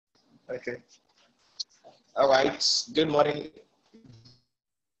Okay. All right. Good morning,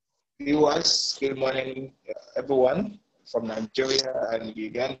 viewers. Good morning, everyone from Nigeria and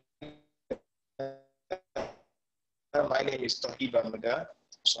Uganda. My name is Toheeb Amuda.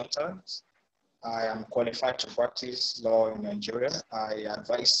 Sometimes I am qualified to practice law in Nigeria. I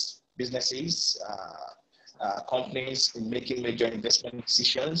advise businesses, companies in making major investment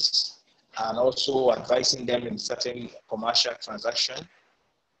decisions, and also advising them in certain commercial transactions.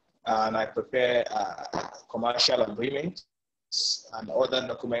 And I prepare commercial agreements and other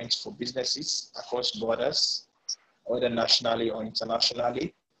documents for businesses across borders, whether nationally or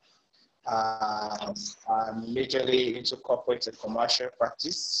internationally. I'm majorly into corporate and commercial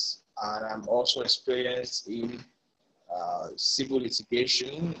practice, and I'm also experienced in civil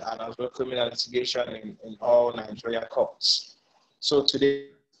litigation and as well criminal litigation in all Nigerian courts. So today,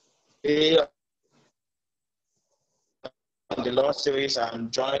 on the law series,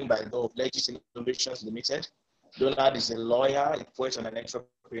 I'm joined by the Legis Innovations Limited. Donald is a lawyer, a poet, and an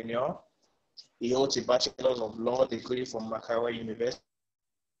entrepreneur. He holds a Bachelor's of Law degree from Makerere University.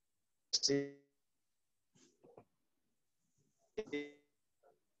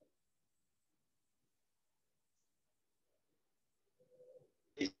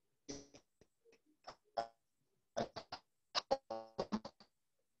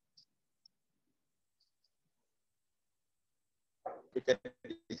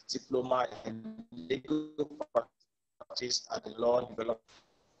 A diploma in legal practice at the Law Development.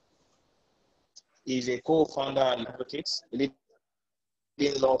 He is a co-founder and advocate, leading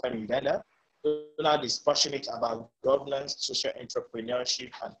law firm in Uganda. Donald is passionate about governance, social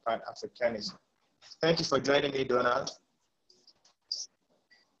entrepreneurship, and Pan-Africanism. Thank you for joining me, Donald.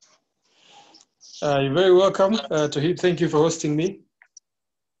 You're very welcome, Toheeb. Thank you for hosting me.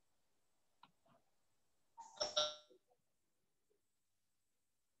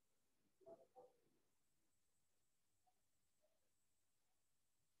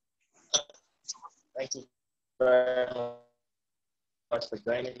 Thank you very much for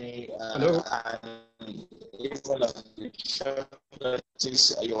joining me. Hello. And even on the short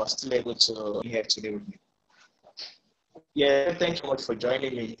notice, you are still able to be here today with me. Yeah, thank you much for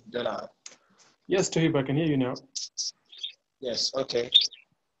joining me, Donald. Yes, Toheeb, I can hear you now. Yes, okay.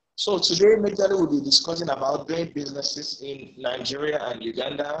 So today, majorly we'll be discussing about doing businesses in Nigeria and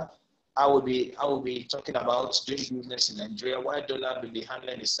Uganda. I will be talking about doing business in Nigeria, while Donald will be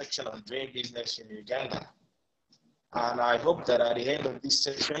handling the section on doing business in Uganda. And I hope that at the end of this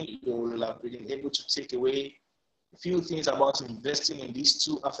session, you will have been able to take away a few things about investing in these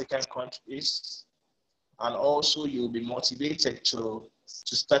two African countries, and also you'll be motivated to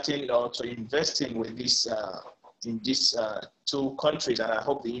starting or to investing with this in these two countries. And I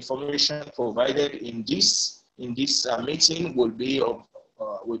hope the information provided in this meeting will be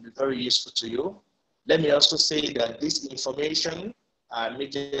very useful to you. Let me also say that this information are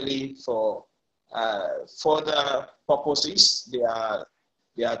majorly for further purposes. They are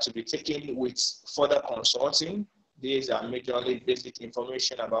to be taken with further consulting. These are majorly basic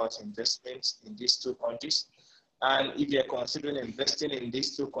information about investments in these two countries. And if you're considering investing in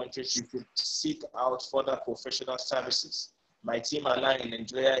these two countries, you could seek out further professional services. My team and I in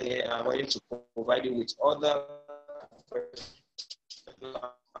Nigeria here are ready to provide you with other professional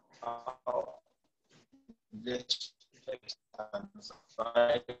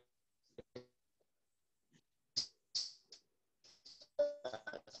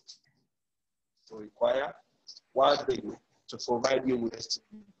require while they to provide you with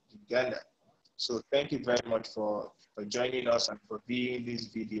Uganda. So thank you very much for joining us and for viewing this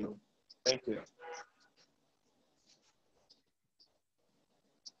video. Thank you.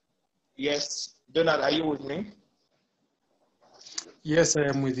 Yes, Donald, are you with me? Yes, I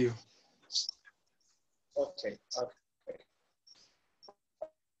am with you. Okay.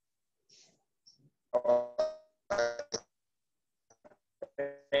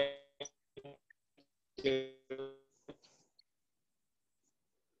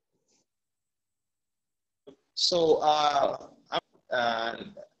 So,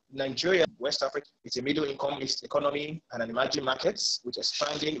 Nigeria, West Africa, is a middle-income economy and an emerging markets with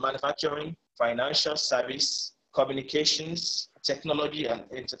expanding manufacturing, financial service, communications, technology, and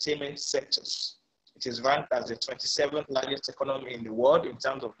entertainment sectors. It is ranked as the 27th largest economy in the world in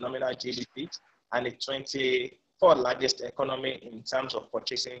terms of nominal GDP and the 24th largest economy in terms of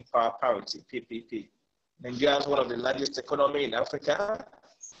purchasing power parity, PPP. Nigeria is one of the largest economies in Africa.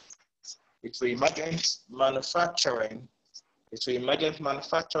 Its emergent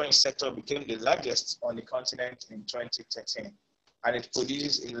manufacturing sector became the largest on the continent in 2013, and it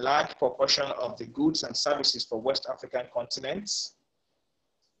produces a large proportion of the goods and services for West African continents.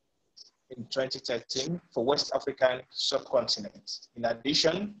 in 2013 for West African subcontinent. In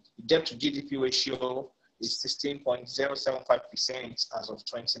addition, the debt to GDP ratio is 16.075% as of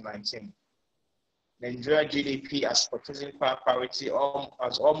 2019. Nigeria GDP as purchasing power parity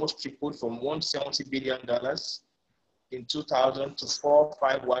has almost tripled from $170 billion in 2000 to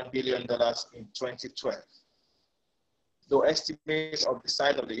 $451 billion in 2012. Though estimates of the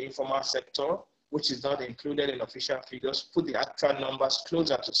size of the informal sector, which is not included in official figures, put the actual numbers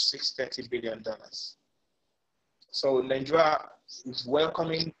closer to $630 billion. So Nigeria is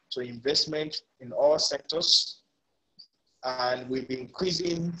welcoming to investment in all sectors, and with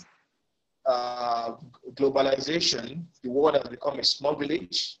increasing globalization, the world has become a small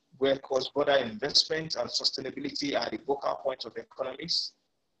village where cross-border investment and sustainability are the focal point of economies.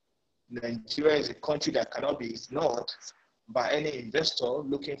 Nigeria is a country that cannot be ignored by any investor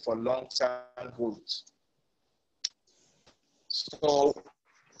looking for long-term growth. So,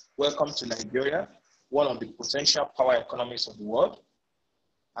 welcome to Nigeria, one of the potential power economies of the world,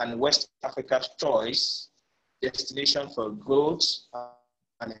 and West Africa's choice destination for growth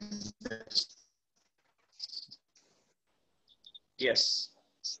and investment. Yes.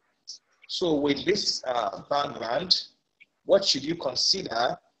 So with this background, what should you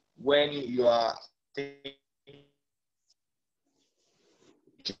consider when you are thinking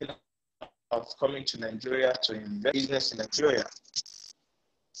of coming to Nigeria to invest business in Nigeria?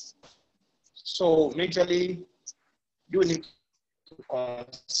 So majorly, you need to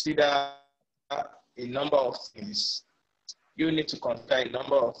consider a number of things. You need to consider a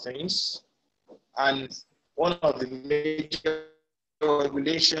number of things, and one of the major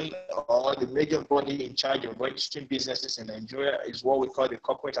regulation or the major body in charge of registering businesses in Nigeria is what we call the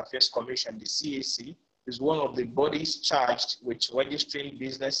Corporate Affairs Commission. The CAC is one of the bodies charged with registering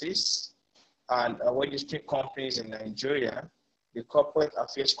businesses and registering companies in Nigeria. The Corporate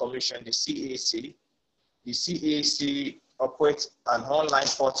Affairs Commission, the CAC. The CAC operates an online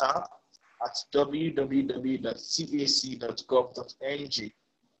portal at www.cac.gov.ng,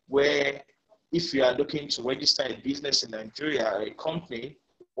 where if you are looking to register a business in Nigeria or a company,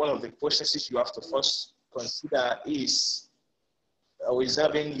 one of the processes you have to first consider is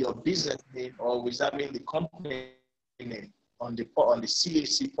reserving your business name or reserving the company name on the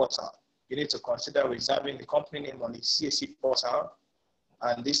CAC portal. You need to consider reserving the company name on the CAC portal,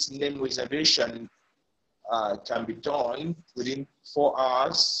 and this name reservation can be done within 4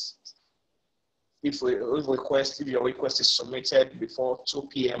 hours if your request is submitted before 2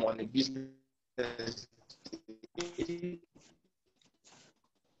 p.m. on the business day.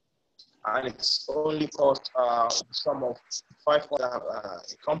 And it's only cost the sum of $5 a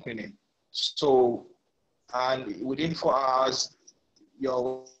company. So, and within 4 hours,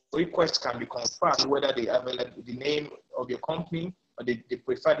 your request can be confirmed whether the name of your company or the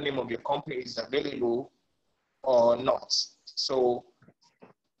preferred name of your company is available or not. So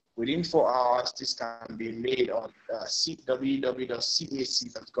within 4 hours, this can be made on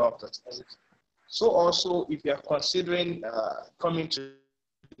www.cac.gov.ng. So also, if you are considering coming to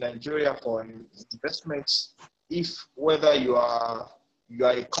Nigeria for investments, whether you are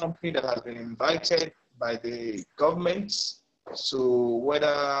a company that has been invited by the government to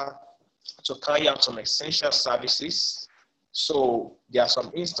carry out some essential services. So there are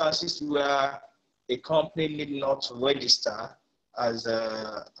some instances where a company need not register as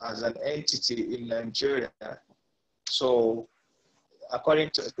an entity in Nigeria. So according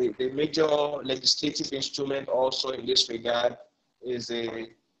to the major legislative instrument also in this regard is the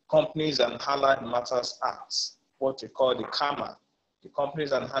Companies and Allied Matters Act, what we call the CAMA. The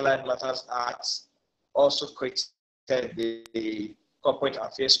Companies and Allied Matters Act also created the Corporate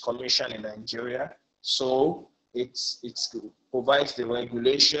Affairs Commission in Nigeria. So it provides the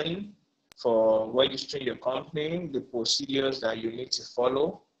regulation for registering your company, the procedures that you need to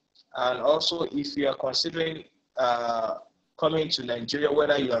follow. And also, if you are considering coming to Nigeria,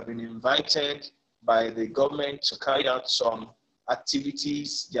 whether you have been invited by the government to carry out some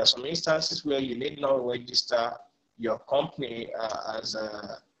activities, there are some instances where you need not register your company as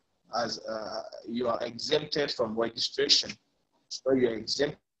you are exempted from registration. So you are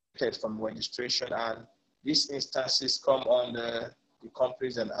exempted from registration, and these instances come under the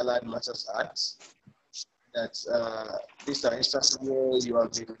Companies and Allied Matters Act. That these are instances where you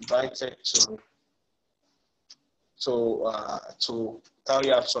have been invited to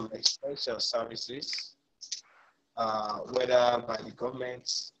carry out some essential services, whether by the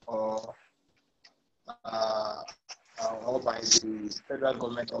government or by the federal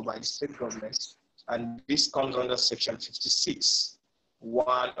government or by the state government. And this comes under Section 56,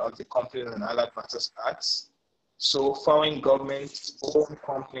 1 of the Companies and Allied Matters Act. So foreign government-owned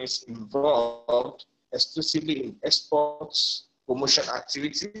companies involved exclusively in exports, promotion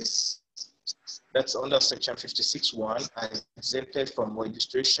activities, that's under Section 56(1), are exempted from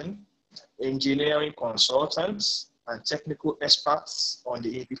registration. Engineering consultants and technical experts on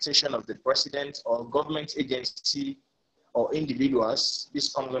the invitation of the president or government agency or individuals,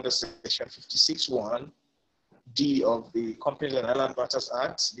 this comes under Section 56(1)(d) of the Companies and Allied Matters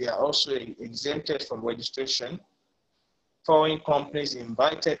Act. They are also exempted from registration. Foreign companies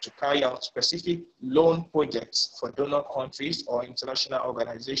invited to carry out specific loan projects for donor countries or international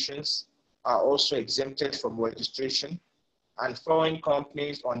organizations are also exempted from registration. And foreign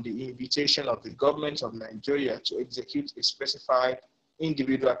companies on the invitation of the government of Nigeria to execute a specified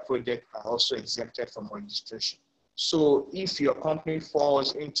individual project are also exempted from registration. So if your company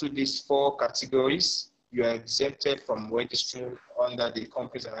falls into these 4 categories, you are exempted from registering under the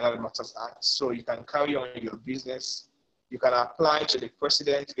Companies and Allied Matters Act. So you can carry on your business. You can apply to the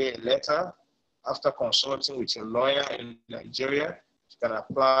president via a letter after consulting with your lawyer in Nigeria. You can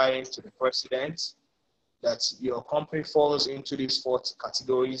apply to the president that your company falls into these 4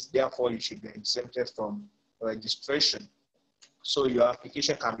 categories, therefore you should be exempted from registration. So your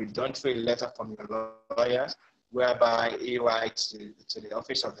application can be done through a letter from your lawyer, whereby he writes to the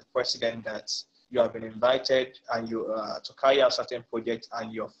office of the president that you have been invited and you to carry out certain projects,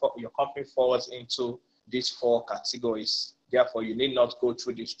 and your company falls into these 4 categories. Therefore, you need not go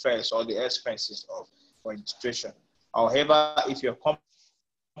through the stress or the expenses of registration. However, if your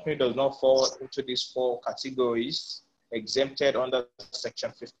company does not fall into these 4 categories exempted under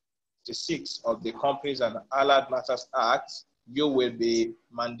Section 56 of the Companies and Allied Matters Act, you will be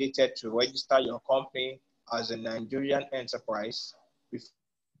mandated to register your company as a Nigerian enterprise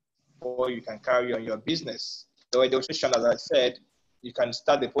before you can carry on your business. The registration, as I said, you can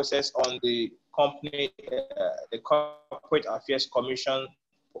start the process on the the Corporate Affairs Commission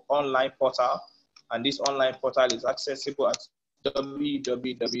online portal, and this online portal is accessible at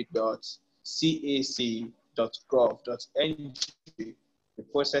www.cac.gov.ng. The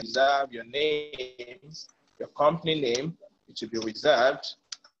process is reserve your name, your company name, it will be reserved,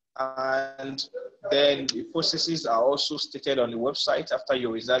 and then the processes are also stated on the website after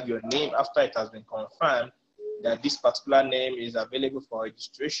you reserve your name, after it has been confirmed that this particular name is available for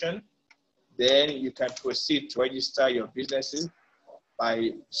registration. Then you can proceed to register your businesses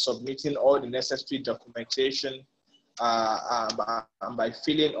by submitting all the necessary documentation and by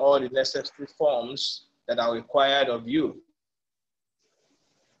filling all the necessary forms that are required of you.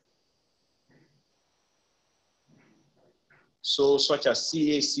 So such as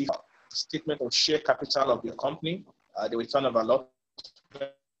CAC, statement of share capital of your company, the return of allotments,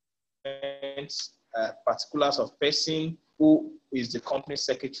 particulars of person who is the company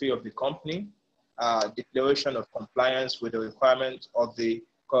secretary of the company, declaration of compliance with the requirements of the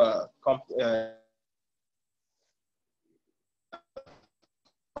Companies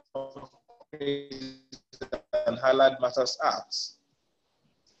and Allied Matters Act.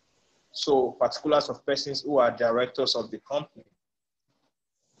 So particulars of persons who are directors of the company.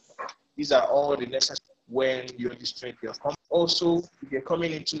 These are all the necessary when you register your company. Also, if you're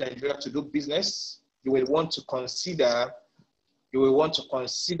coming into Nigeria to do business, you will want to consider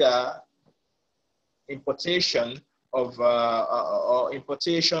importation of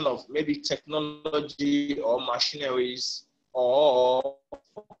maybe technology or machineries, or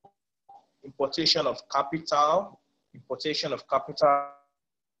importation of capital,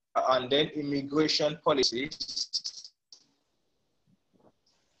 and then immigration policies.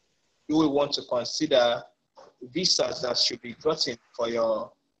 You will want to consider visas that should be gotten for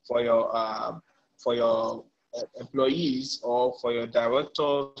your employees or for your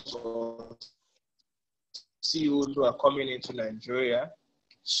directors or CEOs who are coming into Nigeria.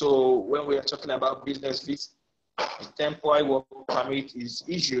 So when we are talking about business visa, a temporary work permit is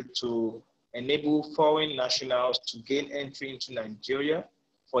issued to enable foreign nationals to gain entry into Nigeria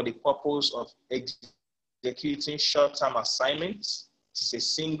for the purpose of executing short-term assignments. It is a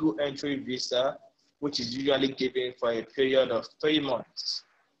single entry visa, which is usually given for a period of 3 months.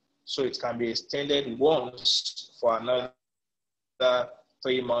 So it can be extended once for another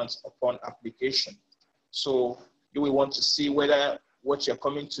 3 months upon application. So you will want to see whether what you're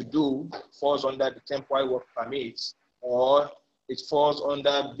coming to do falls under the temporary work permit or it falls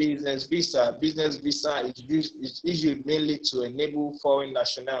under business visa. Business visa is issued mainly to enable foreign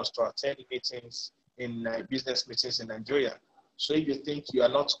nationals to attend meetings in business meetings in Nigeria. So if you think you are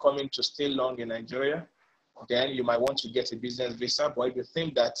not coming to stay long in Nigeria, then you might want to get a business visa. But if you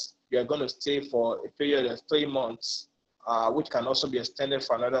think that you are going to stay for a period of 3 months, which can also be extended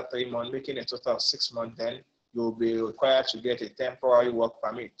for another 3 months, making a total of 6 months, then you'll be required to get a temporary work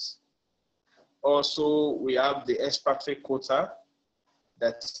permit. Also, we have the expatriate quota,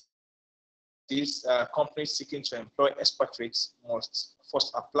 that these companies seeking to employ expatriates must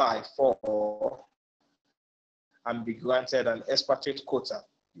first apply for and be granted an expatriate quota.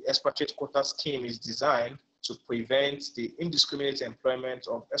 The expatriate quota scheme is designed to prevent the indiscriminate employment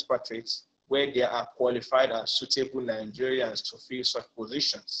of expatriates where there are qualified and suitable Nigerians to fill such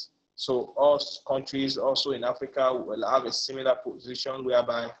positions. So all countries also in Africa will have a similar position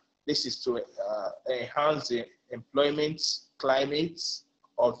whereby this is to enhance the employment climate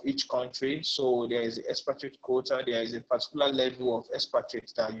of each country. So there is an expatriate quota, there is a particular level of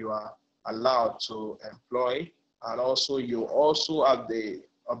expatriates that you are allowed to employ. And also you also have the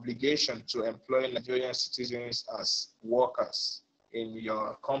obligation to employ Nigerian citizens as workers in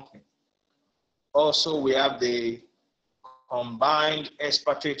your company. Also, we have the combined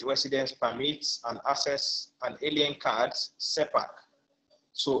expatriate residence permits and access and alien cards, CEPAC.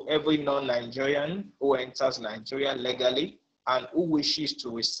 So every non-Nigerian who enters Nigeria legally and who wishes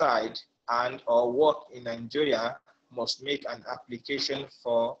to reside and or work in Nigeria must make an application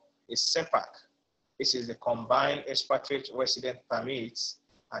for a CEPAC. This is the combined expatriate resident permits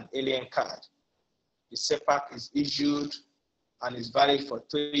and alien card. The CEPAC is issued and is valid for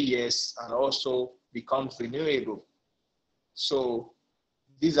 3 years and also becomes renewable. So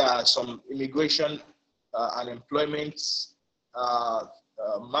these are some immigration and employment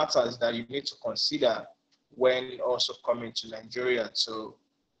matters that you need to consider when also coming to Nigeria to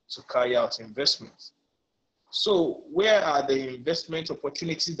carry out investments. So where are the investment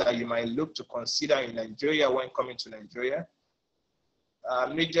opportunities that you might look to consider in Nigeria when coming to Nigeria?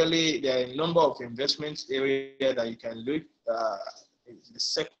 Majorly, there are a number of investment areas that you can look. The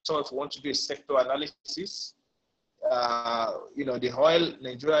sector, if you want to do a sector analysis, the oil,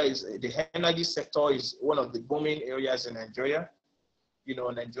 the energy sector is one of the booming areas in Nigeria.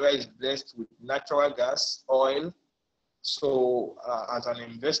 Nigeria is blessed with natural gas, oil. So as an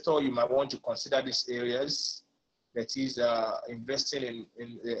investor, you might want to consider these areas, that is investing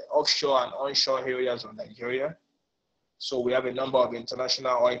in the offshore and onshore areas of Nigeria. So we have a number of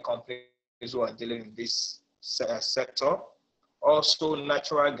international oil companies who are dealing in this sector. Also,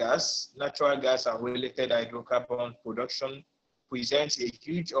 natural gas and related hydrocarbon production presents a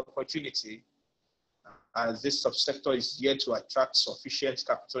huge opportunity as this subsector is yet to attract sufficient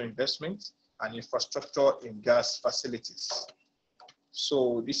capital investment and infrastructure in gas facilities.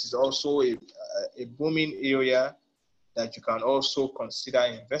 So this is also a booming area that you can also consider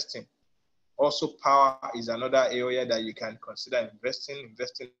investing. Also, power is another area that you can consider investing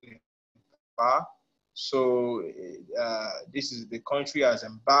in power. So the country has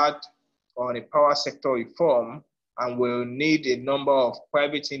embarked on a power sector reform and will need a number of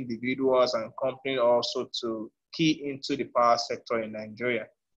private individuals and companies also to key into the power sector in Nigeria.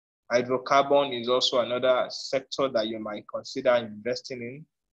 Hydrocarbon is also another sector that you might consider investing in.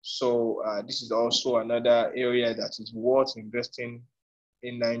 So this is also another area that is worth investing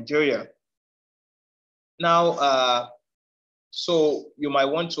in Nigeria. Now, so you might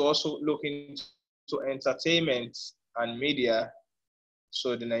want to also look into entertainment and media.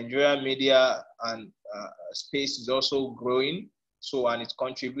 So the Nigerian media and space is also growing. So, and it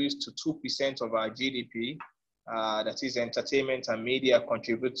contributes to 2% of our GDP. That is, entertainment and media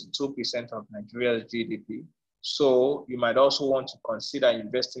contribute to 2% of Nigeria's GDP. So you might also want to consider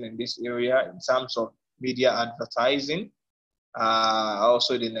investing in this area in terms of media advertising,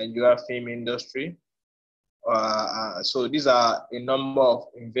 also the Nigeria film industry. So these are a number of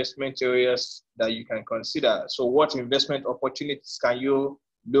investment areas that you can consider. So what investment opportunities can you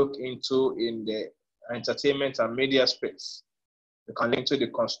look into in the entertainment and media space? You can link to the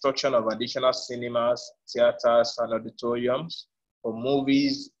construction of additional cinemas, theaters, and auditoriums for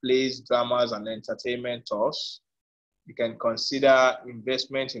movies, plays, dramas, and entertainment tours. You can consider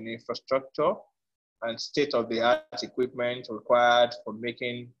investment in infrastructure and state-of-the-art equipment required for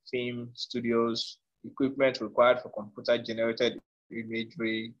making film studios, equipment required for computer-generated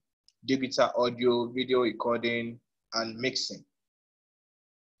imagery, digital audio, video recording, and mixing.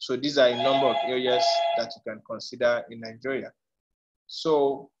 So these are a number of areas that you can consider in Nigeria.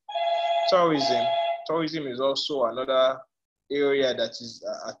 So tourism is also another area that is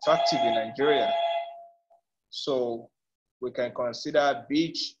attractive in Nigeria. So we can consider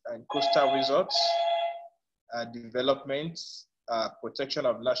beach and coastal resorts, development, protection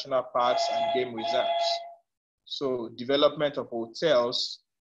of national parks and game reserves. So development of hotels,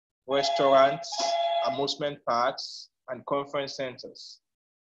 restaurants, amusement parks, and conference centers.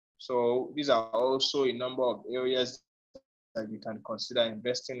 So these are also a number of areas that you can consider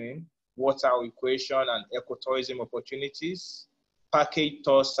investing in water recreation and ecotourism opportunities, package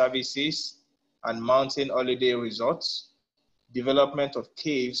tour services and mountain holiday resorts, development of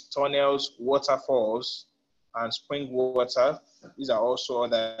caves, tunnels, waterfalls, and spring water. These are also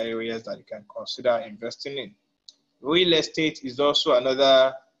other areas that you can consider investing in. Real estate is also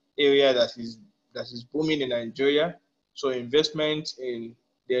another area that is booming in Nigeria. So investment in,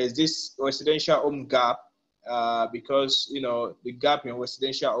 there's this residential home gap because the gap in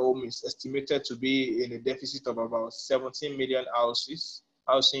residential home is estimated to be in a deficit of about 17 million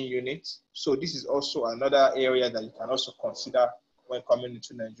housing units. So this is also another area that you can also consider when coming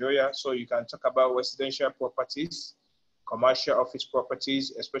into Nigeria. So you can talk about residential properties, commercial office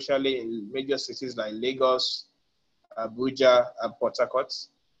properties, especially in major cities like Lagos, Abuja, and Port Harcourt,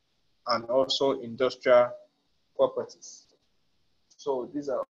 and also industrial properties. So these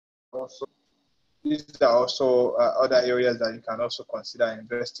are also other areas that you can also consider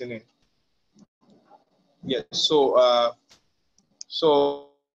investing in. Yes. So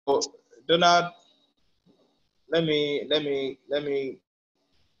Donald, let me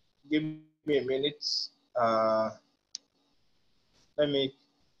give me a minute. Let me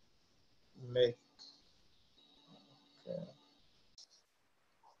make. Okay.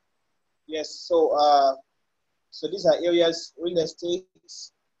 Yes. So these are areas: real estate.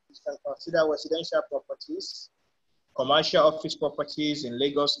 You can consider residential properties, commercial office properties in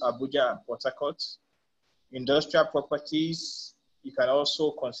Lagos, Abuja, and Port Harcourt, industrial properties. You can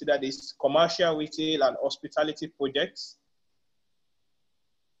also consider this commercial, retail, and hospitality projects.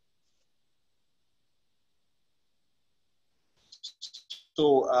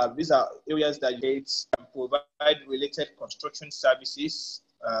 So these are areas that provide related construction services,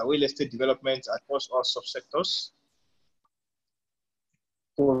 real estate development across all subsectors,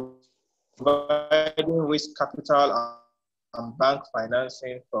 providing risk capital and bank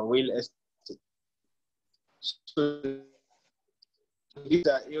financing for real estate. So these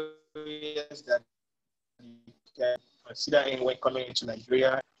are areas that you can consider in when coming into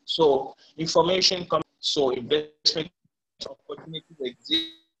Nigeria. So information comes, so investment opportunities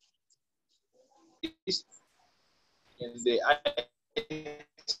exist in the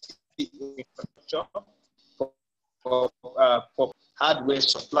infrastructure for hardware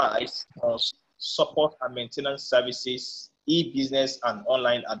supplies, support and maintenance services, e-business, and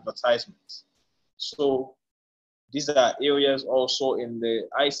online advertisements. So these are areas also in the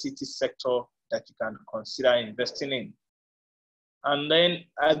ICT sector that you can consider investing in. And then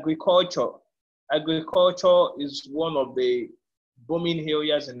agriculture. Agriculture is one of the booming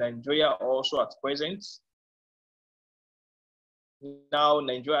areas in Nigeria also at present. Now,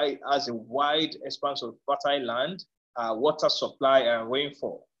 Nigeria has a wide expanse of fertile land, water supply, and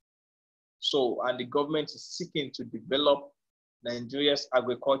rainfall. So, and the government is seeking to develop Nigeria's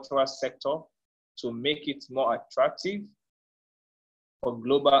agricultural sector to make it more attractive for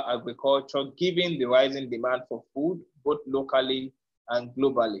global agriculture, given the rising demand for food, both locally and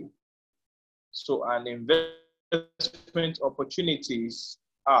globally. So, and investment opportunities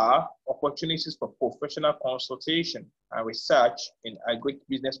are opportunities for professional consultation and research in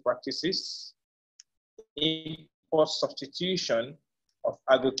agribusiness practices, import substitution of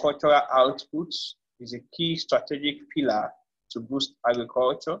agricultural outputs is a key strategic pillar to boost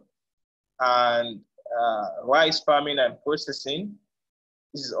agriculture, and rice farming and processing.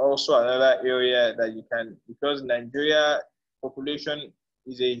 This is also another area that you can, because Nigeria population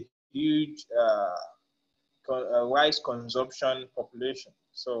is a huge rice consumption population.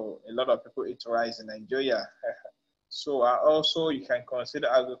 So a lot of people eat rice in Nigeria. So also you can consider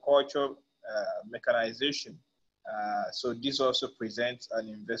agriculture mechanization. So this also presents an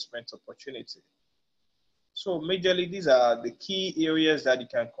investment opportunity. So majorly, these are the key areas that you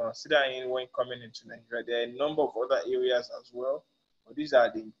can consider in when coming into Nigeria. There are a number of other areas as well, but these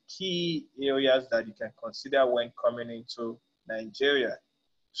are the key areas that you can consider when coming into Nigeria.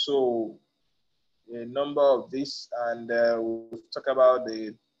 So a number of these, and we'll talk about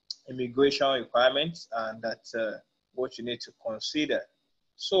the immigration requirements and that what you need to consider.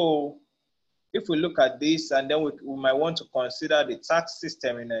 So if we look at this, and then we might want to consider the tax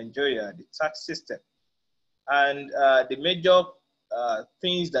system in Nigeria, the tax system. And the major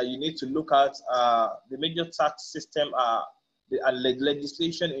things that you need to look at, the major tax system and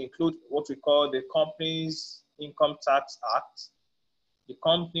legislation include what we call the Companies Income Tax Act, the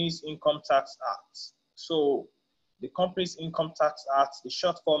Companies Income Tax Act. So the Companies Income Tax Act, the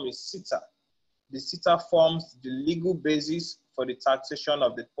short form is CITA. The CITA forms the legal basis for the taxation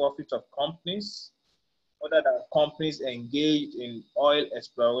of the profit of companies other than companies engaged in oil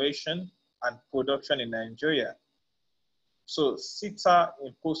exploration and production in Nigeria. So CETA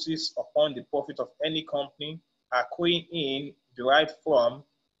imposes upon the profit of any company accruing in, derived from,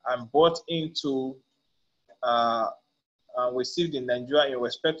 and bought into received in Nigeria in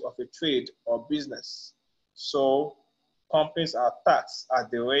respect of a trade or business. So companies are taxed at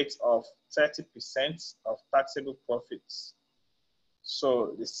the rate of 30% of taxable profits.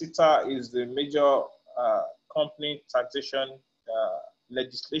 So the CETA is the major company taxation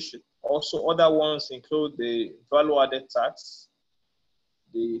legislation. Also, other ones include the value-added tax,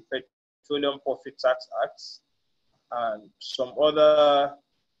 the Petroleum Profit Tax Act, and some other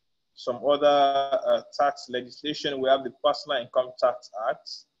tax legislation. We have the Personal Income Tax Act,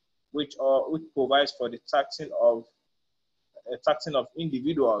 which provides for the taxing of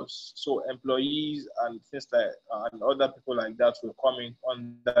individuals, so employees and things like and other people like that will come in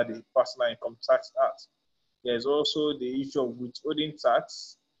under the Personal Income Tax Act. There's also the issue of withholding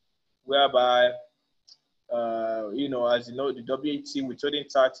tax, whereby as you know, the WAT withholding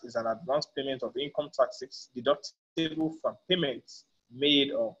tax is an advance payment of income taxes deductible from payments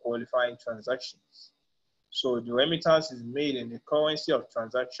made on qualifying transactions. So the remittance is made in the currency of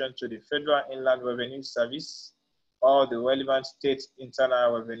transaction to the Federal Inland Revenue Service or the relevant state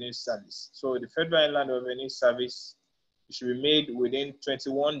internal revenue service. So the Federal Inland Revenue Service should be made within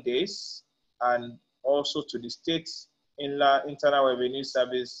 21 days, and also to the state internal revenue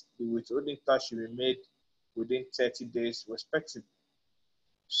service, the withholding tax should be made within 30 days respectively.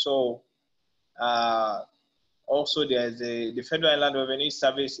 So also there's the Federal Inland Revenue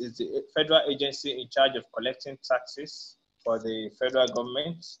Service is the federal agency in charge of collecting taxes for the federal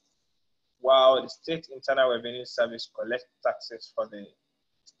government, while the state internal revenue service collects taxes for the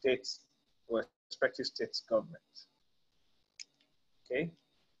states, respective state government. Okay.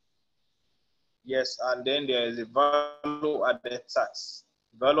 Yes, and then there is a value-added tax.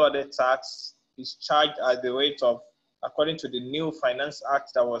 Value-added tax is charged at the rate of, according to the new Finance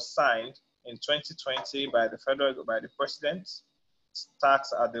Act that was signed in 2020 by the president,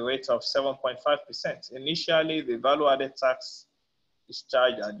 taxed at the rate of 7.5%. Initially, the value-added tax is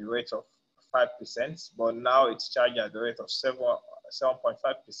charged at the rate of 5%, but now it's charged at the rate of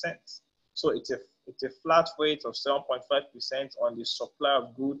 7.5%. So it's a flat rate of 7.5% on the supply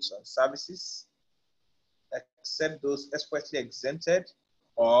of goods and services, except those expressly exempted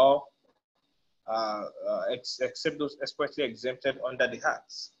or except those expressly exempted under the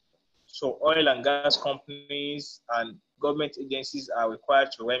Act. So oil and gas companies and government agencies are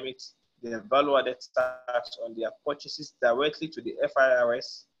required to remit their value-added tax on their purchases directly to the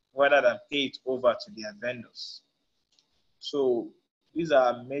FIRS rather than pay it over to their vendors. So these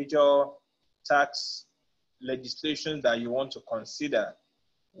are major tax legislation that you want to consider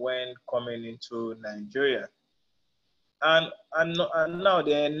when coming into Nigeria. And now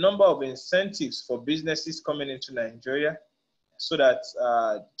there are a number of incentives for businesses coming into Nigeria so that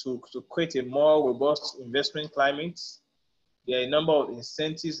to create a more robust investment climate. There are a number of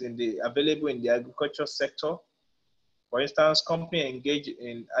incentives available in the agriculture sector. For instance, companies engaged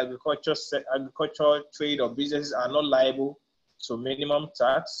in agricultural trade or businesses are not liable to minimum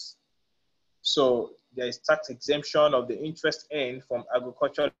tax. So there is tax exemption of the interest earned from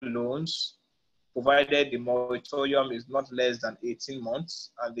agricultural loans, provided the moratorium is not less than 18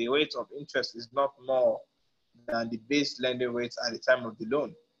 months and the rate of interest is not more than the base lending rate at the time of the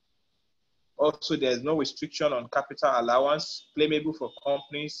loan. Also, there is no restriction on capital allowance claimable for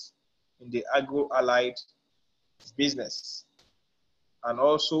companies in the agro-allied business. And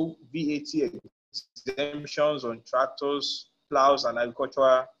also VAT exemptions on tractors, plows, and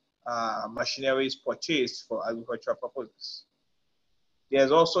agricultural machineries purchased for agricultural purposes.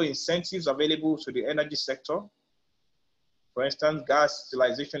 There's also incentives available to the energy sector. For instance, gas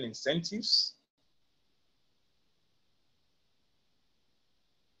utilization incentives.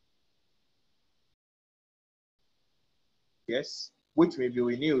 Yes, which may be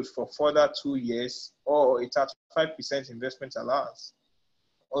renewed for further 2 years or a 35% investment allowance.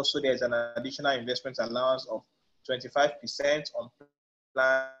 Also, there's an additional investment allowance of 25% on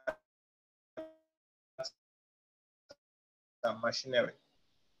plant and machinery.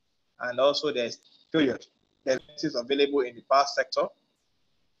 And also there's incentives available in the power sector.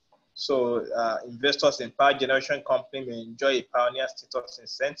 So investors in power generation company may enjoy a pioneer status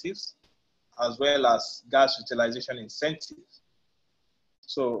incentives as well as gas utilization incentives.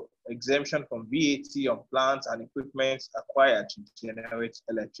 So exemption from VAT on plants and equipment acquired to generate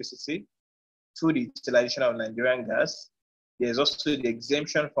electricity through the utilization of Nigerian gas. There's also the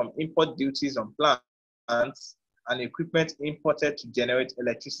exemption from import duties on plants and equipment imported to generate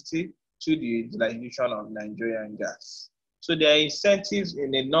electricity through the utilization of Nigerian gas. So there are incentives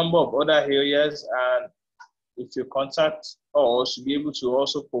in a number of other areas, and if you contact us, we'll be able to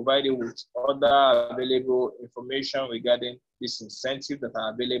also provide you with other available information regarding this incentive that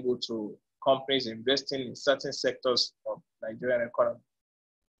are available to companies investing in certain sectors of Nigerian economy.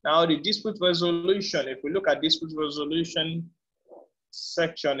 Now, the dispute resolution, if we look at dispute resolution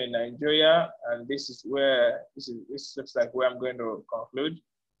section in Nigeria, and this looks like where I'm going to conclude.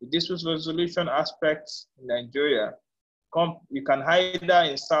 The dispute resolution aspects in Nigeria, you can either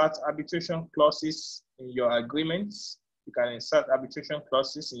insert arbitration clauses in your agreements. You can insert arbitration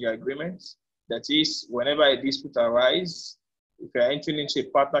clauses in your agreements. That is, whenever a dispute arises, if you're entering into a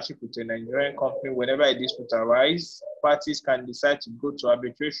partnership with a Nigerian company, whenever a dispute arises, parties can decide to go to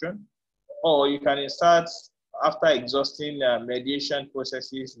arbitration, or you can insert after exhausting mediation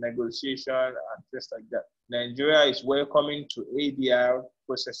processes, negotiation, and things like that. Nigeria is welcoming to ADR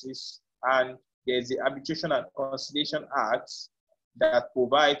processes, and there's the Arbitration and Conciliation Act that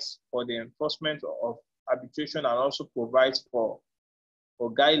provides for the enforcement of arbitration and also provides for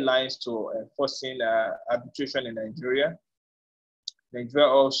guidelines to enforcing arbitration in Nigeria. Nigeria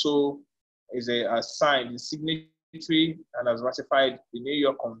also is signed the signatory and has ratified the New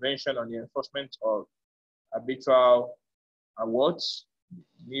York Convention on the Enforcement of Arbitral Awards,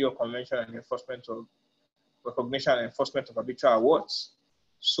 New York Convention on the Enforcement of Recognition and Enforcement of Arbitral Awards.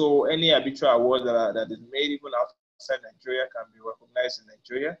 So any arbitral award that is made even outside Nigeria can be recognized in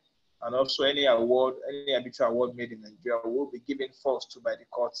Nigeria. And also any arbitral award made in Nigeria will be given force to by the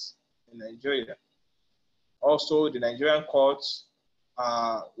courts in Nigeria. Also, the Nigerian courts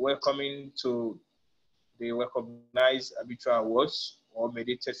are welcoming to the recognized arbitral awards or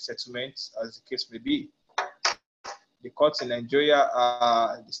mediated settlements, as the case may be. The courts in Nigeria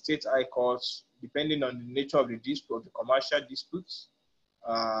are the state high courts, depending on the nature of the dispute, of the commercial disputes.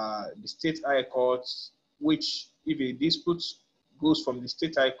 The state high courts, which if a dispute goes from the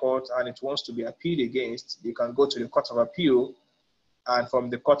state high court and it wants to be appealed against, they can go to the court of appeal. And from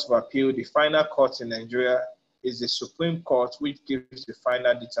the court of appeal, the final court in Nigeria is the Supreme Court, which gives the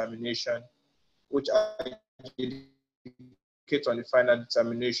final determination, which adjudicates on the final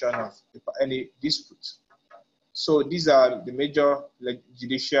determination of any dispute. So these are the major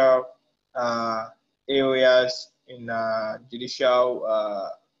judicial areas in judicial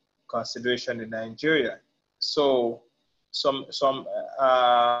consideration in Nigeria. So some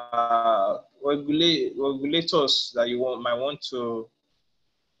regulators that you might want to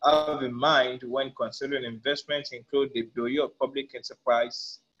have in mind when considering investment include the Bureau of Public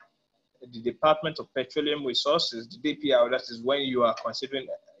Enterprise, the Department of Petroleum Resources, the DPR, that is when you are considering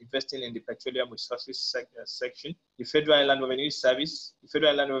investing in the petroleum resources section, the Federal Inland Revenue Service. The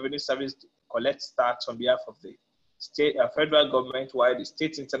Federal Inland Revenue Service collects tax on behalf of the state, federal government, while the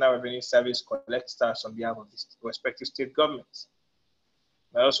State Internal Revenue Service collects tax on behalf of the respective state governments.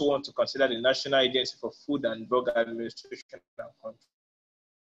 I also want to consider the National Agency for Food and Drug Administration and Control,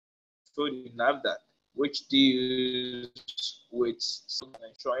 the NAFDAC, which deals with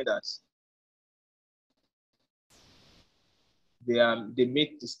ensuring that they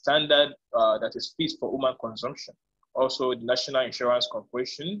meet the standard that is fit for human consumption. Also, the National Insurance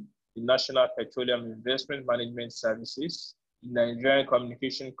Corporation, the National Petroleum Investment Management Services, the Nigerian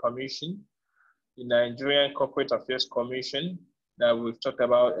Communication Commission, the Nigerian Corporate Affairs Commission that we've talked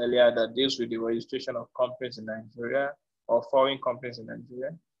about earlier that deals with the registration of companies in Nigeria or foreign companies in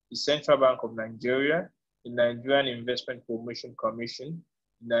Nigeria, the Central Bank of Nigeria, the Nigerian Investment Promotion Commission,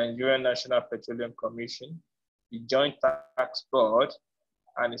 the Nigerian National Petroleum Commission, the Joint Tax Board,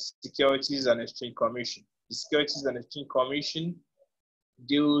 and the Securities and Exchange Commission. The Securities and Exchange Commission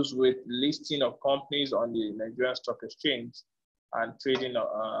deals with listing of companies on the Nigerian Stock Exchange and trading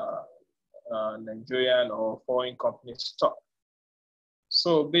Nigerian or foreign company stock.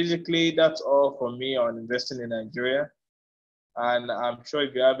 So basically, that's all for me on investing in Nigeria. And I'm sure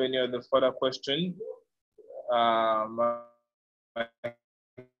if you have any other further question, my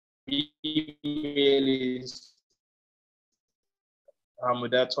email is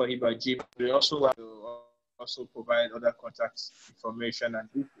Amuda Toheeb at Gmail. We also want to provide other contact information and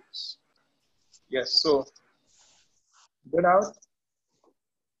details. Yes, so good out.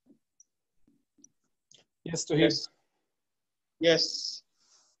 Yes, Toheeb. Yes. Yes.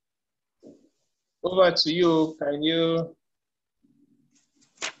 Over to you. Can you?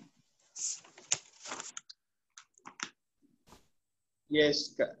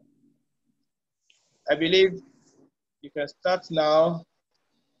 Yes. I believe you can start now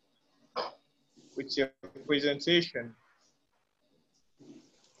with your presentation.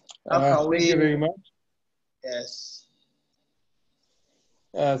 Thank you very much. Yes.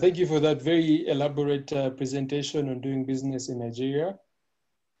 Thank you for that very elaborate presentation on doing business in Nigeria.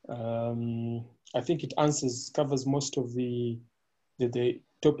 I think it covers most of the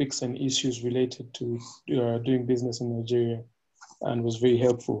topics and issues related to doing business in Nigeria, and was very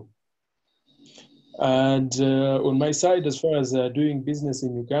helpful. And on my side, as far as doing business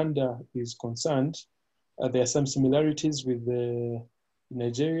in Uganda is concerned, there are some similarities with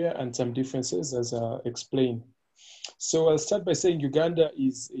Nigeria and some differences, as I explained. So I'll start by saying Uganda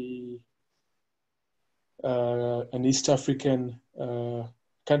is an East African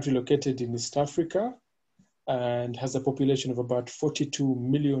country located in East Africa and has a population of about 42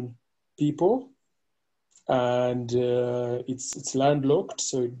 million people. And it's landlocked,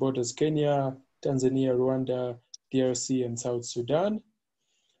 so it borders Kenya, Tanzania, Rwanda, DRC, and South Sudan.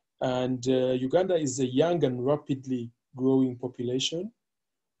 And Uganda is a young and rapidly growing population.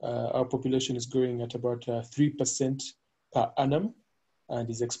 Our population is growing at about 3% per annum and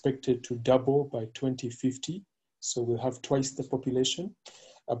is expected to double by 2050. So we'll have twice the population.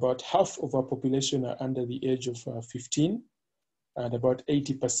 About half of our population are under the age of 15, and about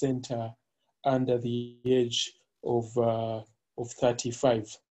 80% are under the age of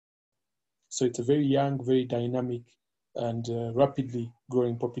 35. So it's a very young, very dynamic, and rapidly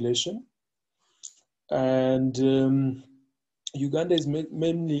growing population. And Uganda is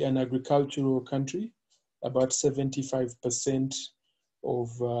mainly an agricultural country. About 75%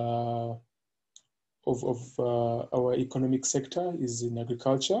 of our economic sector is in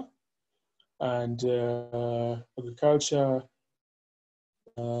agriculture. And agriculture,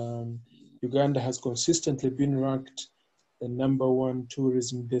 Uganda has consistently been ranked the #1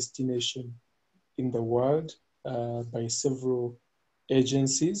 tourism destination in the world by several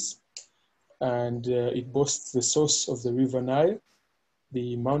agencies. And it boasts the source of the River Nile,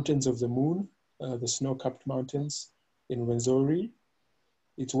 the mountains of the moon, the snow-capped mountains in Rwenzori.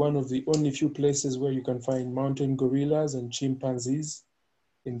 It's one of the only few places where you can find mountain gorillas and chimpanzees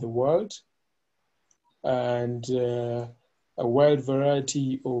in the world. And a wide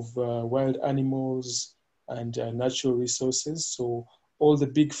variety of wild animals and natural resources. So all the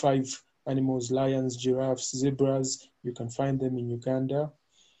big 5 animals, lions, giraffes, zebras, you can find them in Uganda.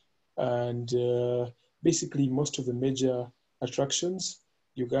 And basically most of the major attractions,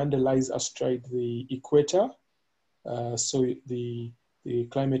 Uganda lies astride the equator. So the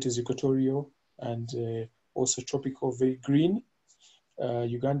climate is equatorial and also tropical, very green.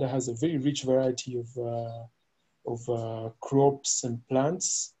 Uganda has a very rich variety of crops and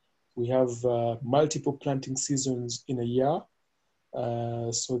plants. We have multiple planting seasons in a year.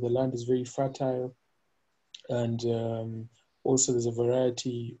 So the land is very fertile. And also there's a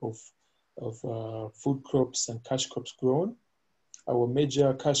variety of food crops and cash crops grown. Our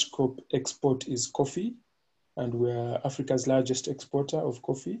major cash crop export is coffee, and we're Africa's largest exporter of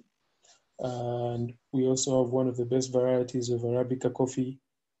coffee. And we also have one of the best varieties of Arabica coffee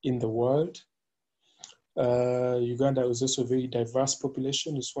in the world. Uganda is also a very diverse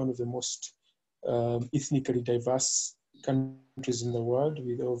population. It's one of the most ethnically diverse countries in the world,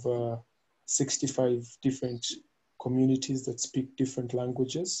 with over 65 different communities that speak different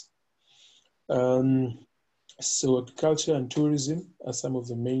languages. So agriculture and tourism are some of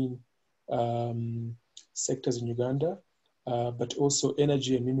the main sectors in Uganda, but also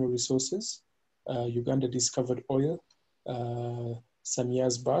energy and mineral resources. Uganda discovered oil some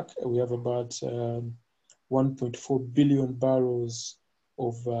years back. We have about 1.4 billion barrels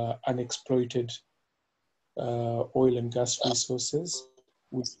of unexploited oil and gas resources,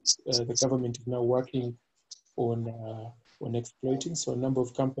 which the government is now working on exploiting. So a number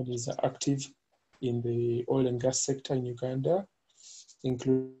of companies are active in the oil and gas sector in Uganda,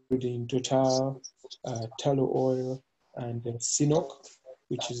 including Total, Tullow Oil, and Sinopec,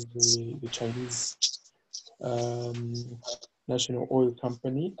 which is the Chinese national oil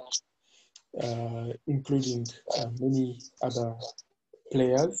company, including many other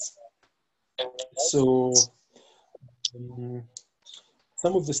players. So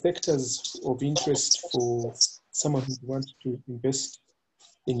some of the sectors of interest for someone who wants to invest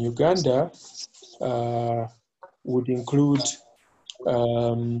in Uganda would include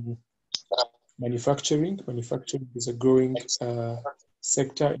manufacturing. Manufacturing is a growing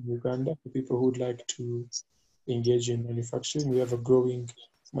sector in Uganda for people who would like to engage in manufacturing. We have a growing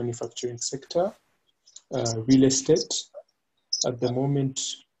manufacturing sector. Real estate. At the moment,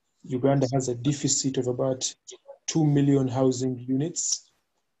 Uganda has a deficit of about 2 million housing units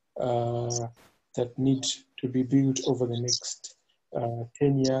that need to be built over the next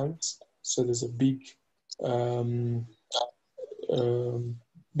 10 years. So there's a big,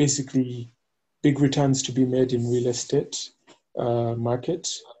 basically big returns to be made in real estate market.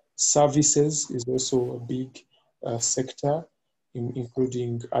 Services is also a big sector.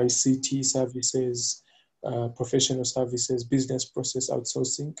 including ICT services, professional services, business process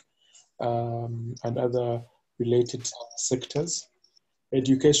outsourcing, and other related sectors.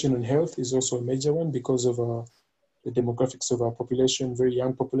 Education and health is also a major one because of the demographics of our population, very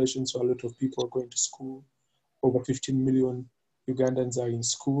young population, so a lot of people are going to school. Over 15 million Ugandans are in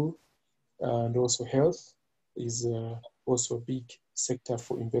school, and also health is also a big sector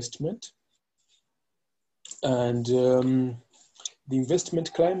for investment. And the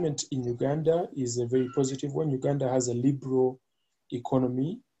investment climate in Uganda is a very positive one. Uganda has a liberal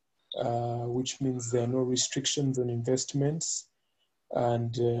economy, which means there are no restrictions on investments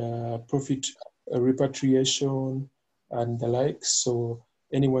and profit repatriation and the like. So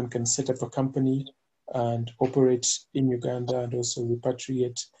anyone can set up a company and operate in Uganda and also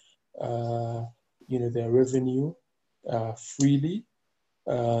repatriate, their revenue freely.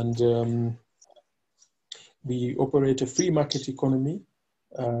 And we operate a free market economy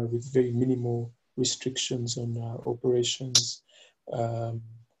with very minimal restrictions on operations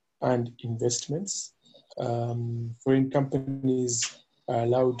and investments. Foreign companies are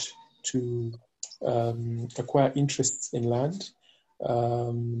allowed to acquire interests in land,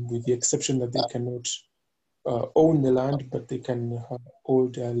 with the exception that they cannot own the land, but they can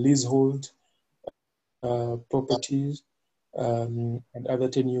hold leasehold properties and other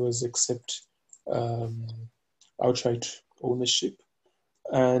tenures except outright ownership.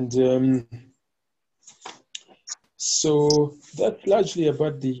 And so that's largely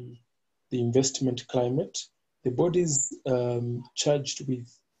about the investment climate. The bodies charged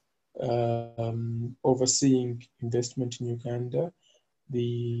with overseeing investment in Uganda,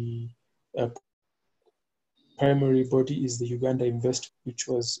 the primary body is the Uganda Investment, which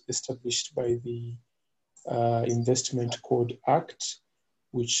was established by the Investment Code Act,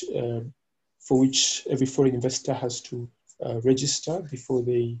 which for which every foreign investor has to register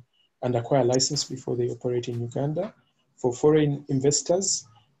and acquire a license before they operate in Uganda. For foreign investors,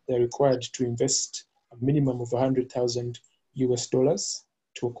 they're required to invest a minimum of 100,000 US dollars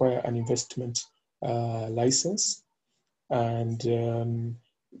to acquire an investment license. And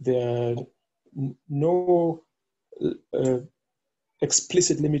there are no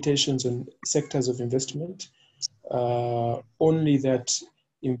explicit limitations on sectors of investment, only that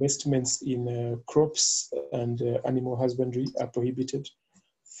investments in crops and animal husbandry are prohibited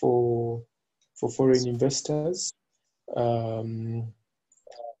for foreign investors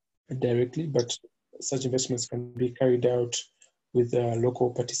directly, but such investments can be carried out with local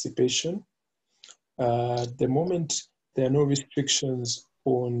participation. At the moment, there are no restrictions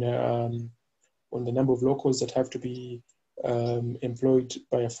on the number of locals that have to be employed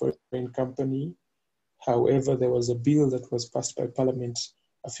by a foreign company. However, there was a bill that was passed by Parliament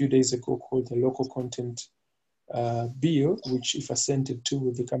a few days ago called the Local Content Bill, which, if assented to,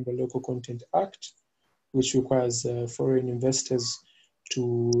 will become the Local Content Act, which requires foreign investors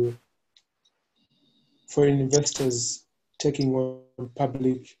taking on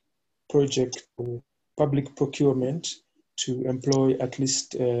public project or public procurement to employ at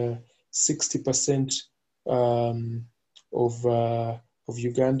least 60% of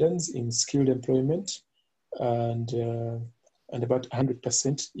Ugandans in skilled employment and about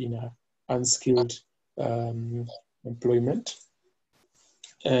 100% in unskilled employment.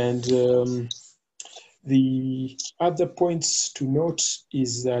 And the other points to note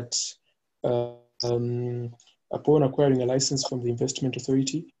is that upon acquiring a license from the Investment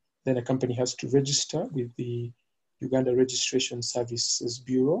Authority, then a company has to register with the Uganda Registration Services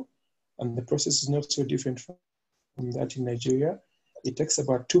Bureau. And the process is not so different from that in Nigeria. It takes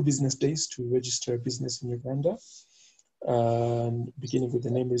about 2 business days to register a business in Uganda, beginning with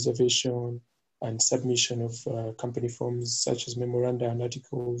the name reservation and submission of company forms such as memoranda and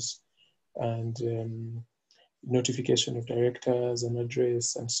articles, and notification of directors and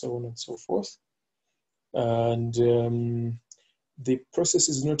address, and so on and so forth. And the process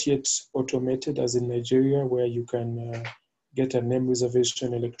is not yet automated as in Nigeria, where you can get a name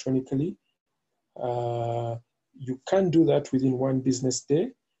reservation electronically. You can do that within 1 business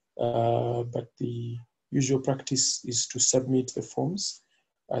day, but the usual practice is to submit the forms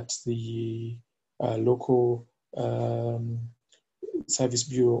at the local Service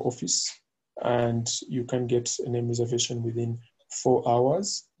Bureau office, and you can get a name reservation within 4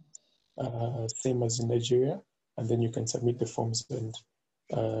 hours, same as in Nigeria, and then you can submit the forms and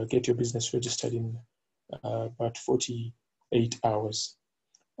get your business registered in about 48 hours.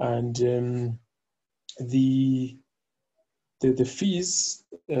 And the fees,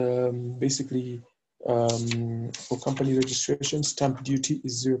 basically for company registration, stamp duty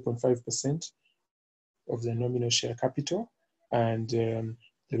is 0.5% of the nominal share capital. and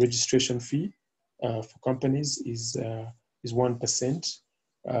the registration fee for companies is 1%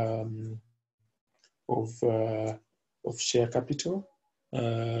 of share capital,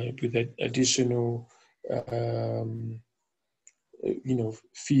 with additional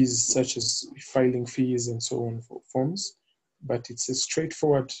fees such as filing fees and so on for forms. But it's a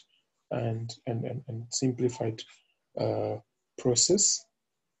straightforward and simplified process.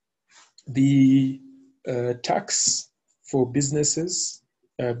 The tax for businesses,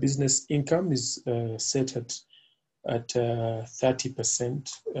 business income is set at 30%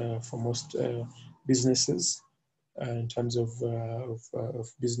 for most businesses in terms of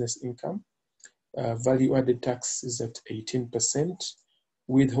business income. Value-added tax is at 18%.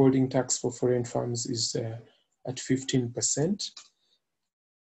 Withholding tax for foreign firms is at 15%.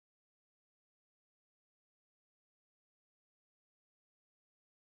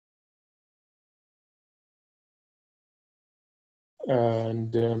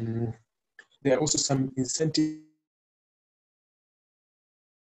 And there are also some incentives.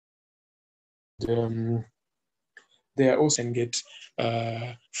 There are also can get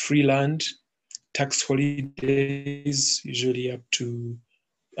free land, tax holidays, usually up to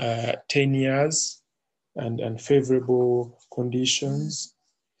 10 years, and favorable conditions.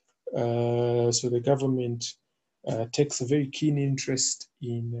 So the government takes a very keen interest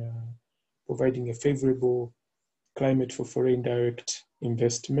in providing a favorable climate for foreign direct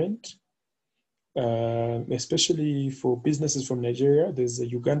investment, especially for businesses from Nigeria. There's a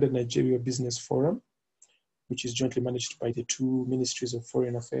Uganda-Nigeria Business Forum, which is jointly managed by the two ministries of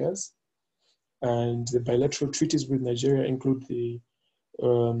foreign affairs. And the bilateral treaties with Nigeria include the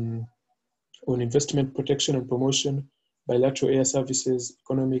on investment protection and promotion, bilateral air services,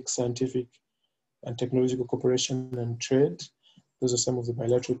 economic, scientific, and technological cooperation and trade. Those are some of the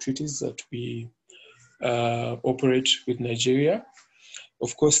bilateral treaties that we operate with Nigeria.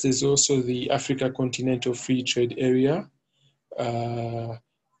 Of course, there's also the Africa Continental Free Trade Area,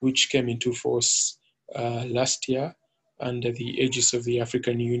 which came into force last year under the aegis of the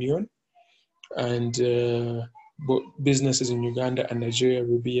African Union. And both businesses in Uganda and Nigeria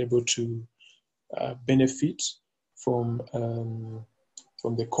will be able to benefit from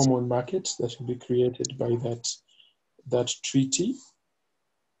the common market that will be created by that treaty.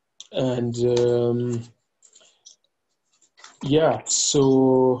 And yeah,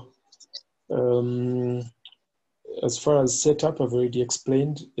 so as far as setup, I've already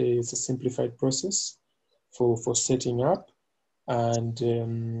explained. It's a simplified process for setting up, and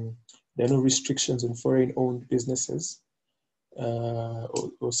there are no restrictions on foreign-owned businesses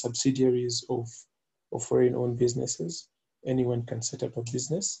or subsidiaries of foreign-owned businesses. Anyone can set up a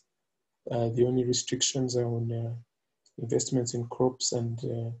business. The only restrictions are on investments in crops and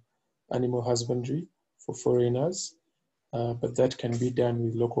animal husbandry for foreigners, but that can be done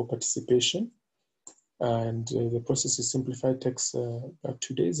with local participation. And the process is simplified, takes about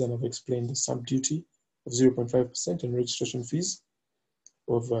 2 days, and I've explained the stamp duty of 0.5% and registration fees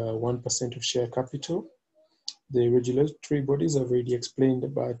of 1% of share capital. The regulatory bodies I've already explained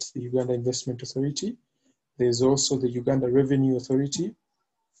about the Uganda Investment Authority. There's also the Uganda Revenue Authority,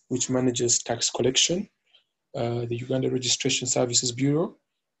 which manages tax collection. The Uganda Registration Services Bureau,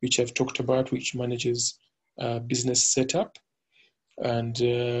 which I've talked about, which manages business setup. And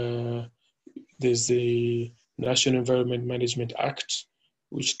there's the National Environment Management Act,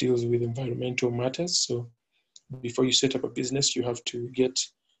 which deals with environmental matters. So before you set up a business, you have to get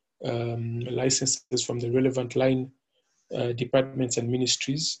licenses from the relevant line departments and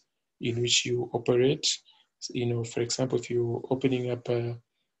ministries in which you operate. So, for example, if you're opening up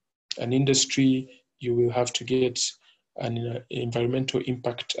an industry, you will have to get an environmental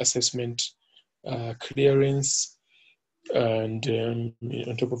impact assessment clearance, and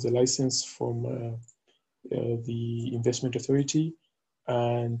on top of the license from the investment authority.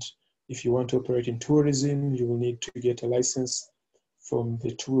 And if you want to operate in tourism, you will need to get a license from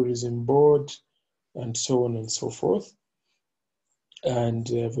the tourism board, and so on and so forth. And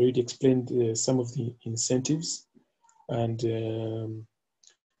I've already explained some of the incentives and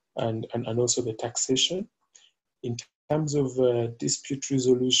also the taxation. In terms of dispute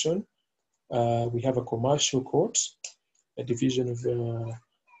resolution, we have a commercial court, a division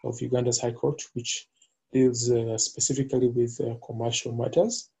of Uganda's High Court, which deals specifically with commercial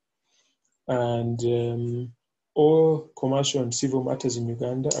matters. And all commercial and civil matters in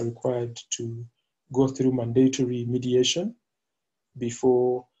Uganda are required to go through mandatory mediation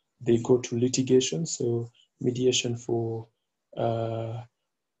before they go to litigation. So mediation for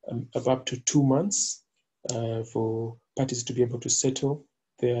of up to 2 months for parties to be able to settle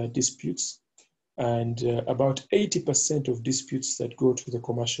their disputes. And about 80% of disputes that go to the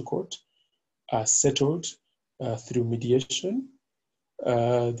commercial court are settled through mediation.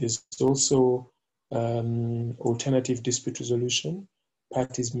 There's also alternative dispute resolution.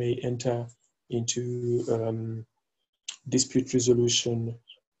 Parties may enter into dispute resolution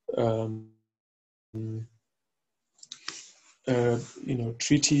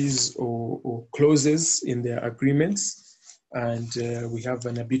treaties or clauses in their agreements. And we have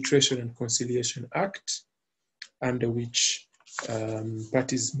an Arbitration and Conciliation Act, under which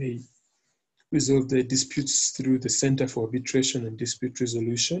parties may resolve their disputes through the Center for Arbitration and Dispute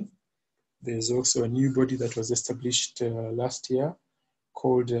Resolution. There's also a new body that was established last year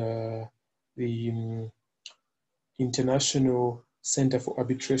called the International Center for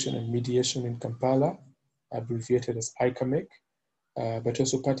Arbitration and Mediation in Kampala, abbreviated as ICAMEC. But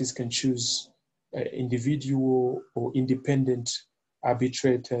also parties can choose individual or independent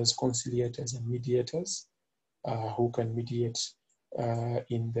arbitrators, conciliators, and mediators who can mediate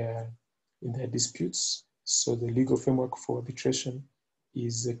in their disputes. So the legal framework for arbitration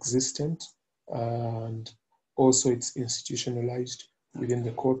is existent, and also it's institutionalized within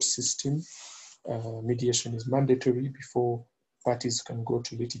the court system. Mediation is mandatory before parties can go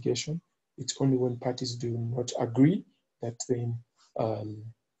to litigation. It's only when parties do not agree that then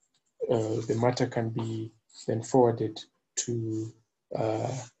the matter can be then forwarded to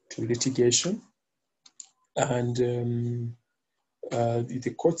litigation. And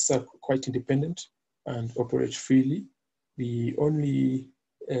the courts are quite independent and operate freely. The only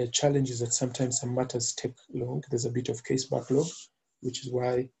challenge is that sometimes some matters take long. There's a bit of case backlog, which is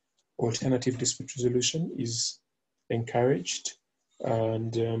why alternative dispute resolution is encouraged.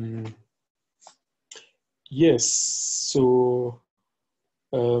 And yes, so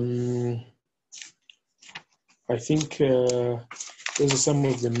I think those are some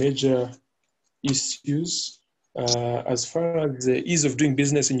of the major issues. As far as the ease of doing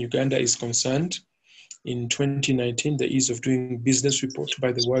business in Uganda is concerned, in 2019, the Ease of Doing Business report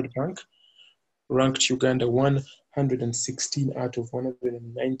by the World Bank ranked Uganda 116 out of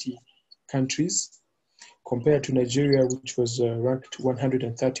 190 countries. Compared to Nigeria, which was ranked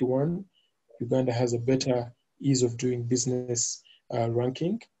 131, Uganda has a better ease of doing business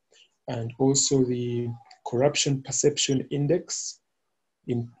ranking. And also the Corruption Perception Index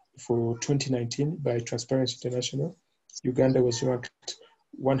for 2019 by Transparency International, Uganda was ranked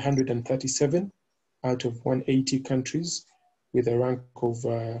 137 out of 180 countries with a rank of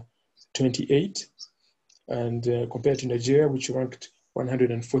 28. And compared to Nigeria, which ranked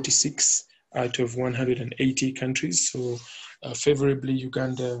 146 out of 180 countries. So favorably,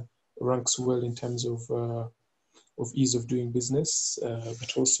 Uganda ranks well in terms of ease of doing business,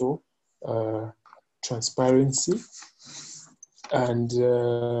 but also transparency. And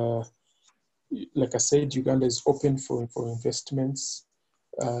like I said, Uganda is open for investments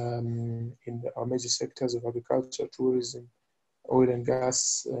in our major sectors of agriculture, tourism, oil and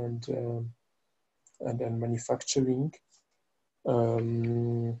gas, and manufacturing.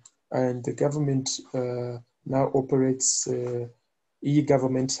 And the government now operates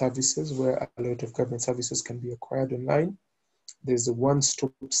e-government services, where a lot of government services can be acquired online. There's a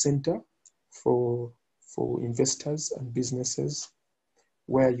one-stop center for investors and businesses,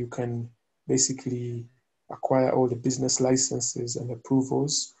 where you can basically acquire all the business licenses and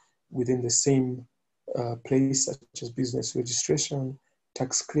approvals within the same place, such as business registration,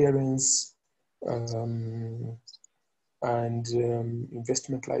 tax clearance, and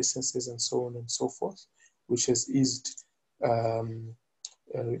investment licenses, and so on and so forth, which has eased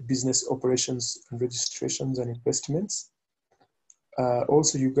business operations and registrations and investments.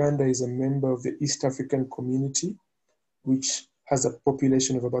 Also, Uganda is a member of the East African Community, which has a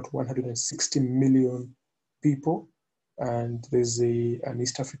population of about 160 million people, and there's an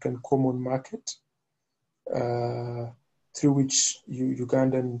East African Common Market through which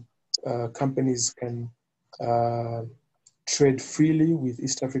Ugandan companies can trade freely with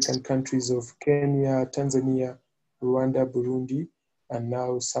East African countries of Kenya, Tanzania, Rwanda, Burundi, and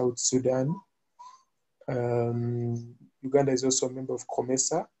now South Sudan. Uganda is also a member of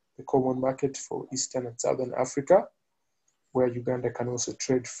COMESA, the Common Market for Eastern and Southern Africa, where Uganda can also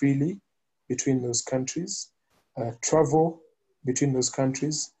trade freely between those countries. Travel between those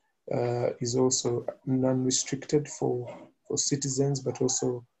countries is also non-restricted for citizens, but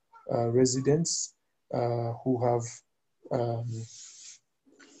also residents who have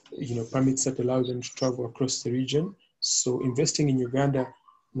permits that allow them to travel across the region. So investing in Uganda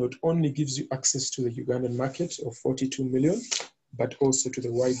not only gives you access to the Ugandan market of 42 million, but also to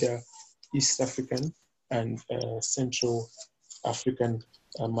the wider East African and Central African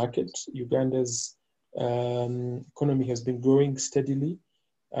market. Uganda's economy has been growing steadily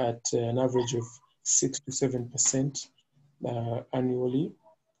at an average of 6 to 7% annually,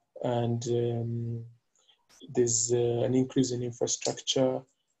 and there's an increase in infrastructure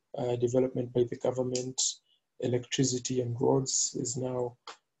development by the government. Electricity and roads is now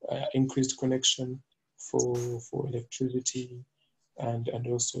increased connection for electricity and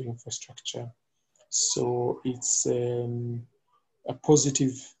also infrastructure. So it's a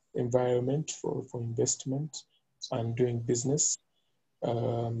positive environment for investment and doing business.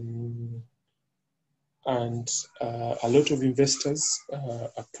 And a lot of investors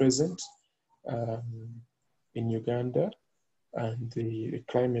are present in Uganda, and the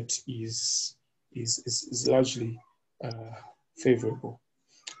climate is largely favorable.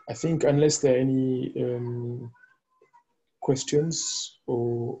 I think unless there are any questions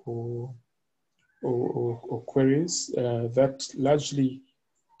or queries, that largely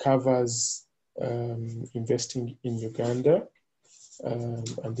covers investing in Uganda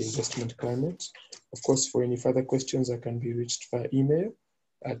and the investment climate. Of course, for any further questions, I can be reached via email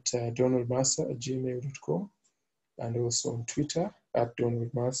at donaldmaasa@gmail.com, and also on Twitter at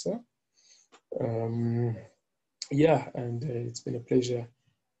Donald Maasa. Yeah, and it's been a pleasure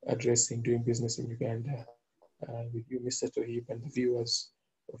addressing doing business in Uganda with you, Mr. Toheeb, and the viewers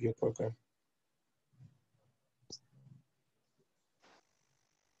of your program.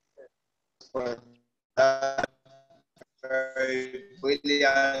 For that very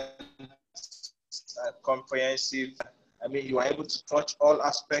brilliant, comprehensive. I mean, you are able to touch all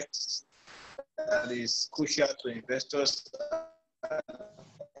aspects that is crucial to investors.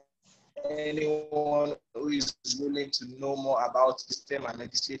 Anyone who is willing to know more about system and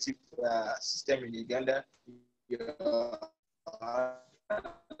legislative system in Uganda,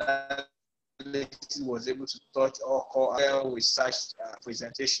 was able to touch all core research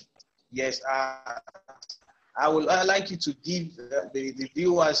presentation. Yes, I would like you to give the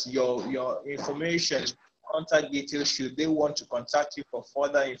viewers your information, contact details, should they want to contact you for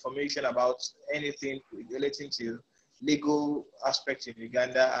further information about anything relating to legal aspects in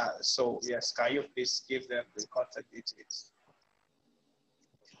Uganda. So yes, can you please give them the contact details?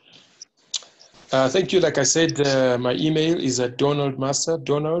 Thank you. Like I said, my email is at Donald Maasa,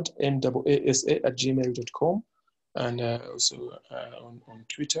 Donald, Maasa @gmail.com, and also on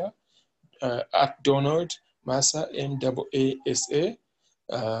Twitter at Donald Maasa, Maasa.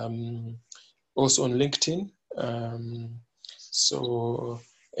 Also on LinkedIn. So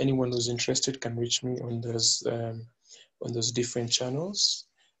anyone who's interested can reach me on those different channels,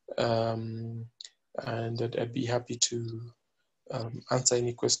 and I'd be happy to answer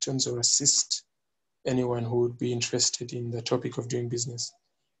any questions or assist anyone who would be interested in the topic of doing business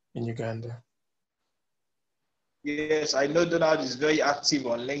in Uganda. Yes, I know Donald is very active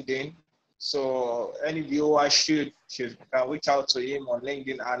on LinkedIn. So any viewer should can reach out to him on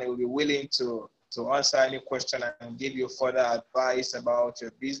LinkedIn, and he will be willing to answer any question and give you further advice about your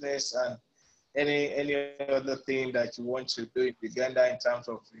business and any other thing that you want to do in Uganda in terms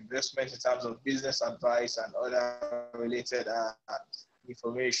of investment, in terms of business advice and other related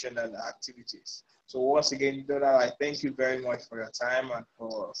information and activities. So once again, Donald, I thank you very much for your time and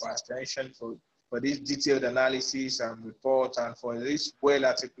for attention, for this detailed analysis and report, and for this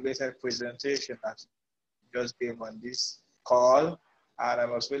well-articulated presentation that you just gave on this call. And I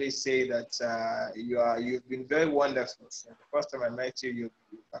must really say that you've been very wonderful. The first time I met you, you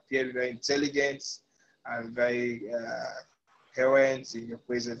appeared very intelligent and very coherent in your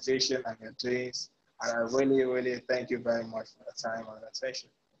presentation and your doings. And I really, really thank you very much for the time and attention.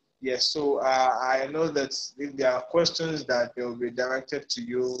 Yes, so I know that if there are questions that they will be directed to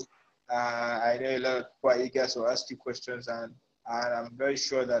you, I know a lot of people are eager to ask you questions, and I'm very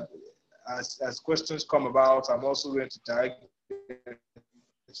sure that as questions come about, I'm also going to direct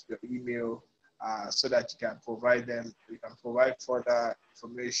your email so that you can provide them. You can provide further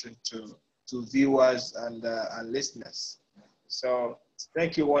information to viewers and listeners. So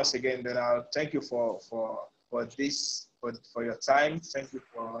thank you once again, Donald. Thank you for your time. Thank you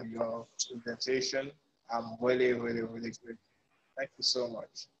for your presentation. I'm really, really, really grateful. Thank you so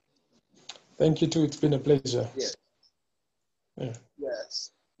much. Thank you too. It's been a pleasure. Yes. Yeah.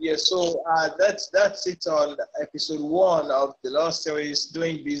 Yes. Yes. So that's it on episode 1 of the last series,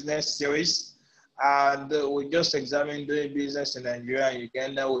 Doing Business series, and we just examined doing business in Nigeria and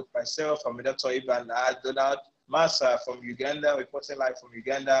Uganda with myself, Toheeb, and Donald Maasa from Uganda, reporting live from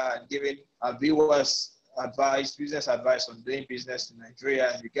Uganda and giving our viewers business advice on doing business in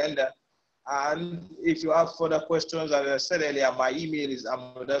Nigeria and Uganda. And if you have further questions, as I said earlier, my email is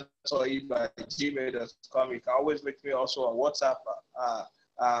amudatoheeb@gmail.com. You can always reach me also on WhatsApp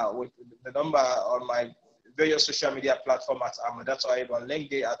with the number on my various social media platforms at Amuda Toheeb, on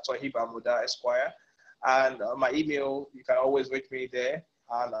LinkedIn at Toheeb Amuda Esquire. And my email, you can always reach me there.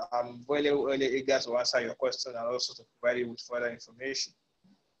 And I'm really eager to answer your question and also to provide you with further information.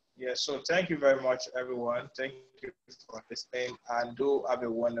 Yeah, so thank you very much, everyone. Thank you for listening, and do have a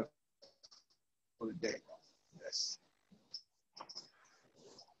wonderful day. Yes.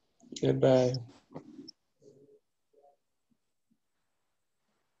 Goodbye.